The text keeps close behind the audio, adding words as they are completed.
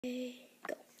Go.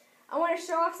 I want to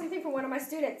show off something from one of my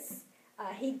students.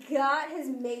 He got his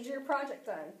major project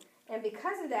done, and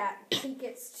because of that, he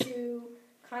gets to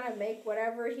kind of make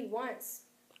whatever he wants,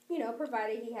 you know,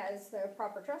 provided he has the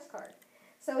proper trust card.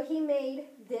 So he made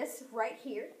this right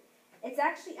here. It's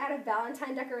actually out of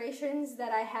Valentine decorations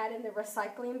that I had in the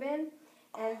recycling bin.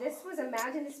 And this was,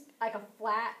 imagine this like a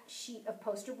flat sheet of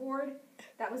poster board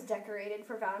that was decorated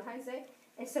for Valentine's Day.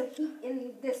 And so he,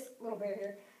 in this little bear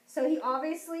here, so he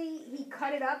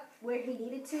cut it up where he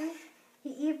needed to. He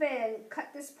even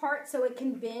cut this part so it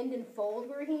can bend and fold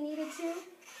where he needed to.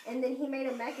 And then he made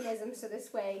a mechanism so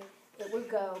this way it would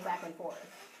go back and forth.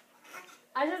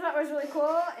 I just thought it was really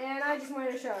cool, and I just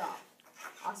wanted to show it off.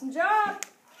 Awesome job!